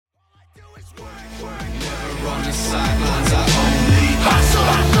Never on the sidelines, I only hustle.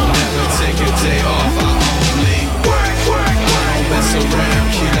 Never take a day off, I only work. I don't mess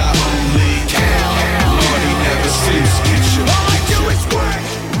around, kid, I only kill. Lordy never sleeps, get your all I do is work.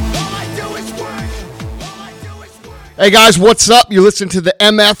 All I do is work. All I do is work. Hey guys, what's up? You listen to the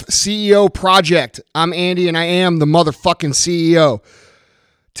MF CEO Project. I'm Andy and I am the motherfucking CEO.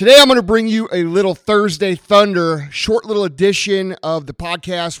 Today I'm going to bring you a little Thursday Thunder, short little edition of the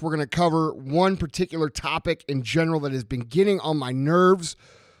podcast. We're going to cover one particular topic in general that has been getting on my nerves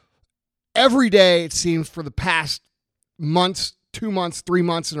every day, it seems, for the past months, 2 months, 3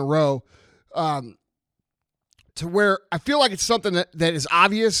 months in a row, to where I feel like it's something that is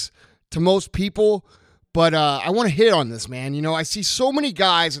obvious to most people, but I want to hit on this, man. You know, I see so many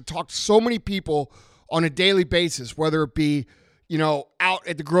guys and talk to so many people on a daily basis, whether it be, you know, out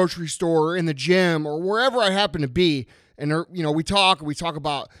at the grocery store or in the gym or wherever I happen to be. And, you know, we talk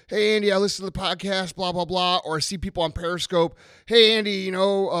about, hey, Andy, I listen to the podcast, blah, blah, blah. Or I see people on Periscope. Hey, Andy, you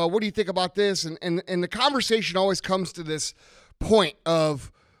know, what do you think about this? And the conversation always comes to this point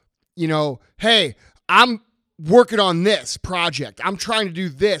of, you know, hey, I'm working on this project. I'm trying to do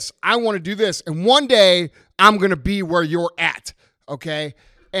this. I want to do this. And one day I'm going to be where you're at. Okay.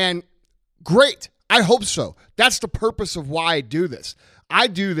 And great. I hope so. That's the purpose of why I do this. I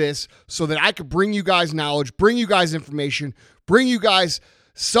do this so that I could bring you guys knowledge, bring you guys information, bring you guys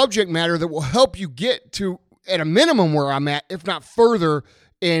subject matter that will help you get to, at a minimum, where I'm at, if not further,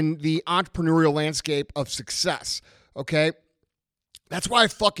 in the entrepreneurial landscape of success. Okay? That's why I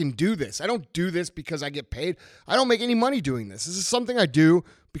fucking do this. I don't do this because I get paid. I don't make any money doing this. This is something I do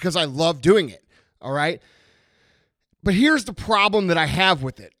because I love doing it. All right? But here's the problem that I have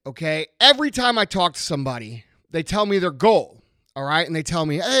with it, okay? Every time I talk to somebody, they tell me their goal, all right? And they tell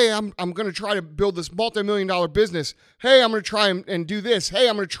me, hey, I'm going to try to build this multi-million-dollar business. Hey, I'm going to try and do this. Hey,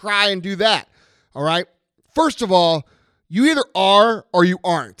 I'm going to try and do that, all right? First of all, you either are or you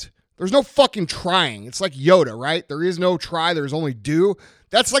aren't. There's no fucking trying. It's like Yoda, right? There is no try. There's only do.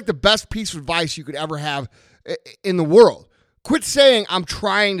 That's like the best piece of advice you could ever have in the world. Quit saying, I'm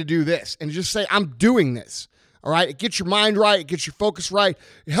trying to do this, and just say, I'm doing this. All right, it gets your mind right. It gets your focus right.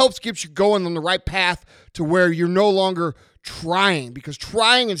 It helps get you going on the right path to where you're no longer trying, because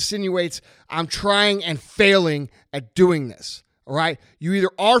trying insinuates I'm trying and failing at doing this. All right, you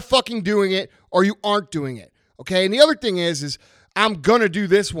either are fucking doing it or you aren't doing it. Okay, and the other thing is I'm gonna do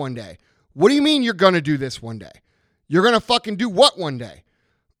this one day. What do you mean you're gonna do this one day? You're gonna fucking do what one day?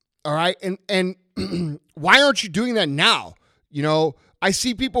 All right, and why aren't you doing that now? You know, I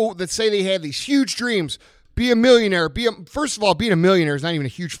see people that say they have these huge dreams. Be a millionaire. First of all, being a millionaire is not even a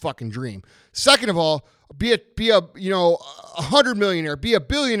huge fucking dream. Second of all, be a 100 millionaire. Be a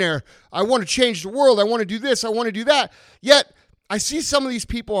billionaire. I want to change the world. I want to do this. I want to do that. Yet I see some of these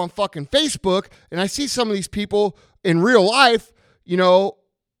people on fucking Facebook, and I see some of these people in real life, you know,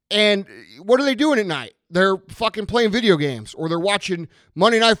 and what are they doing at night? They're fucking playing video games, or they're watching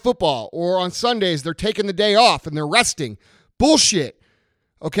Monday Night Football, or on Sundays they're taking the day off and they're resting. Bullshit.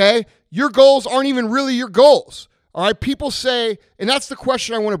 Okay? Your goals aren't even really your goals. All right? People say, and that's the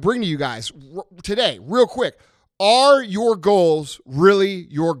question I want to bring to you guys today, real quick. Are your goals really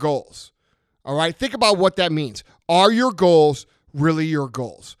your goals? All right? Think about what that means. Are your goals really your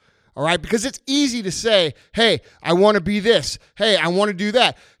goals? All right? Because it's easy to say, hey, I want to be this. Hey, I want to do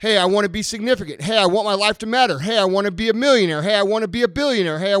that. Hey, I want to be significant. Hey, I want my life to matter. Hey, I want to be a millionaire. Hey, I want to be a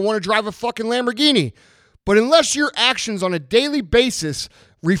billionaire. Hey, I want to drive a fucking Lamborghini. But unless your actions on a daily basis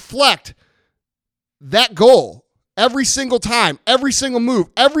reflect that goal every single time, every single move,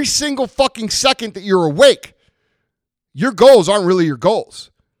 every single fucking second that you're awake, your goals aren't really your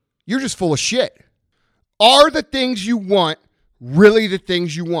goals. You're just full of shit. Are the things you want really the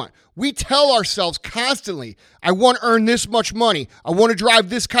things you want? We tell ourselves constantly, I want to earn this much money. I want to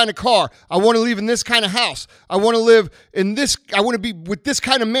drive this kind of car. I want to live in this kind of house. I want to live in this. I want to be with this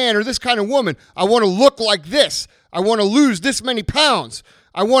kind of man or this kind of woman. I want to look like this. I want to lose this many pounds.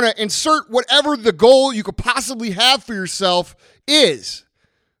 I want to insert whatever the goal you could possibly have for yourself is.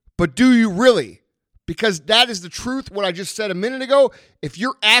 But do you really? Because that is the truth, what I just said a minute ago. If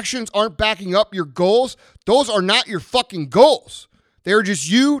your actions aren't backing up your goals, those are not your fucking goals. They're just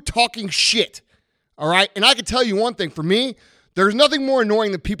you talking shit. All right? And I can tell you one thing. For me, there's nothing more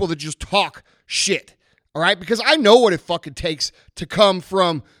annoying than people that just talk shit. All right? Because I know what it fucking takes to come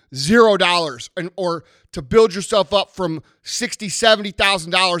from $0 or to build yourself up from $60,000,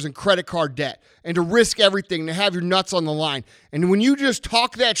 $70,000 in credit card debt and to risk everything, to have your nuts on the line. And when you just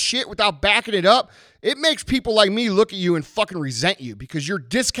talk that shit without backing it up, it makes people like me look at you and fucking resent you because you're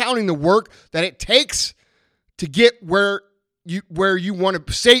discounting the work that it takes to get where where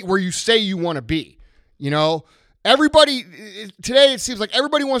you say you want to be. Everybody today, it seems like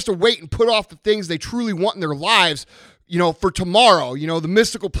everybody wants to wait and put off the things they truly want in their lives, for tomorrow, the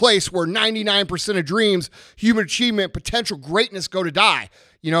mystical place where 99% of dreams, human achievement, potential greatness go to die.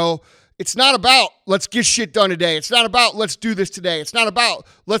 It's not about let's get shit done today. It's not about let's do this today. It's not about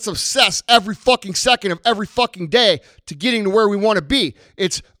let's obsess every fucking second of every fucking day to getting to where we want to be.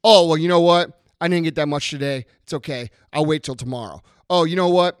 It's, oh, well, you know what? I didn't get that much today. It's okay. I'll wait till tomorrow. Oh, you know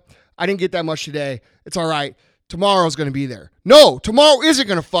what? I didn't get that much today. It's all right. Tomorrow's going to be there. No, tomorrow isn't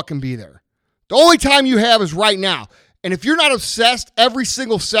going to fucking be there. The only time you have is right now. And if you're not obsessed every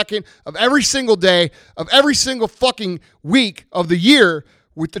single second of every single day of every single fucking week of the year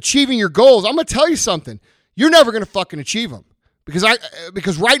with achieving your goals, I'm going to tell you something. You're never going to fucking achieve them.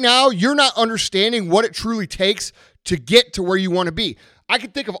 Because right now, you're not understanding what it truly takes to get to where you want to be. I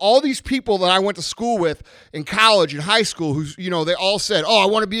can think of all these people that I went to school with in college and high school who's, they all said, oh, I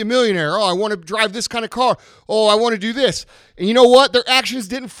want to be a millionaire. Oh, I want to drive this kind of car. Oh, I want to do this. And you know what? Their actions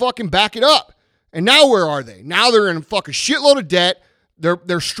didn't fucking back it up. And now where are they? Now they're in a fucking shitload of debt.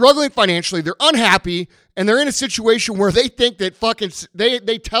 They're struggling financially. They're unhappy. And they're in a situation where they think that fucking, they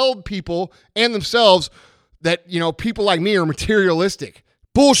tell people and themselves that, people like me are materialistic.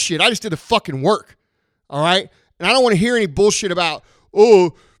 Bullshit. I just did the fucking work. All right? And I don't want to hear any bullshit about,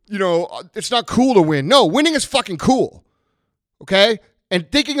 oh, it's not cool to win. No, winning is fucking cool. Okay? And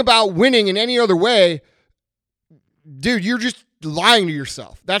thinking about winning in any other way, dude, you're just lying to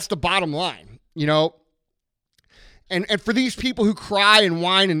yourself. That's the bottom line, And for these people who cry and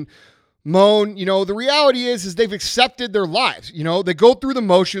whine and moan, the reality is they've accepted their lives. They go through the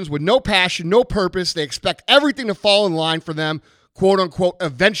motions with no passion, no purpose. They expect everything to fall in line for them, quote unquote,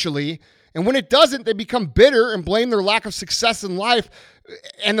 eventually. And when it doesn't, they become bitter and blame their lack of success in life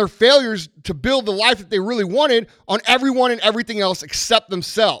and their failures to build the life that they really wanted on everyone and everything else except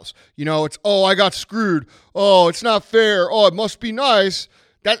themselves. It's, oh, I got screwed. Oh, it's not fair. Oh, it must be nice.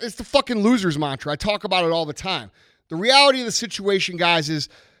 It's the fucking loser's mantra. I talk about it all the time. The reality of the situation, guys, is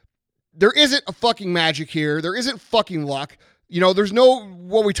there isn't a fucking magic here. There isn't fucking luck. There's no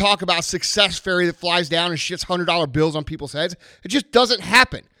what we talk about success fairy that flies down and shits $100 bills on people's heads. It just doesn't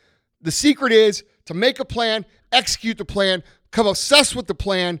happen. The secret is to make a plan, execute the plan, become obsessed with the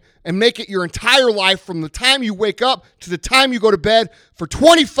plan, and make it your entire life from the time you wake up to the time you go to bed for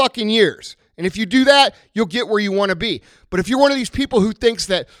 20 fucking years. And if you do that, you'll get where you want to be. But if you're one of these people who thinks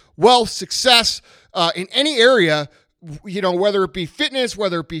that wealth, success in any area, whether it be fitness,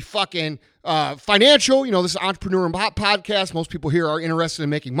 whether it be fucking financial, this is Entrepreneur Podcast. Most people here are interested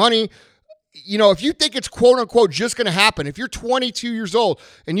in making money. If you think it's quote unquote just going to happen, if you're 22 years old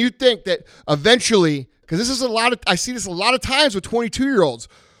and you think that eventually, because I see this a lot of times with 22-year-olds,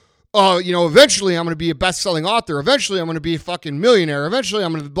 eventually I'm going to be a best-selling author. Eventually I'm going to be a fucking millionaire. Eventually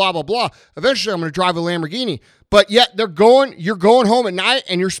I'm going to blah, blah, blah. Eventually I'm going to drive a Lamborghini. But yet you're going home at night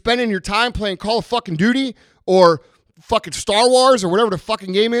and you're spending your time playing Call of fucking Duty or fucking Star Wars or whatever the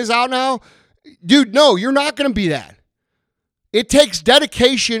fucking game is out now. Dude, no, you're not going to be that. It takes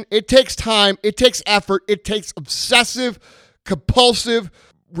dedication, it takes time, it takes effort, it takes obsessive, compulsive,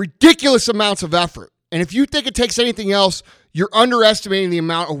 ridiculous amounts of effort. And if you think it takes anything else, you're underestimating the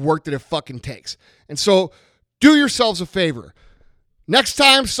amount of work that it fucking takes. And so do yourselves a favor. Next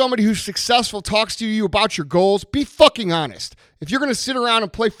time somebody who's successful talks to you about your goals, be fucking honest. If you're going to sit around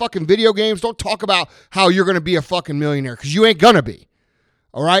and play fucking video games, don't talk about how you're going to be a fucking millionaire, because you ain't going to be.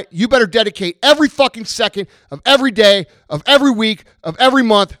 All right? You better dedicate every fucking second of every day, of every week, of every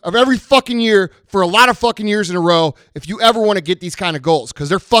month, of every fucking year for a lot of fucking years in a row if you ever want to get these kind of goals, because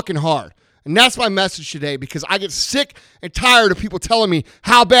they're fucking hard. And that's my message today, because I get sick and tired of people telling me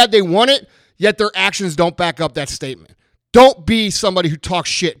how bad they want it, yet their actions don't back up that statement. Don't be somebody who talks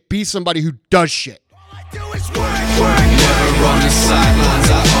shit. Be somebody who does shit. All I do is work. Never on the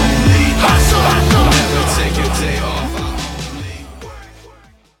sidelines.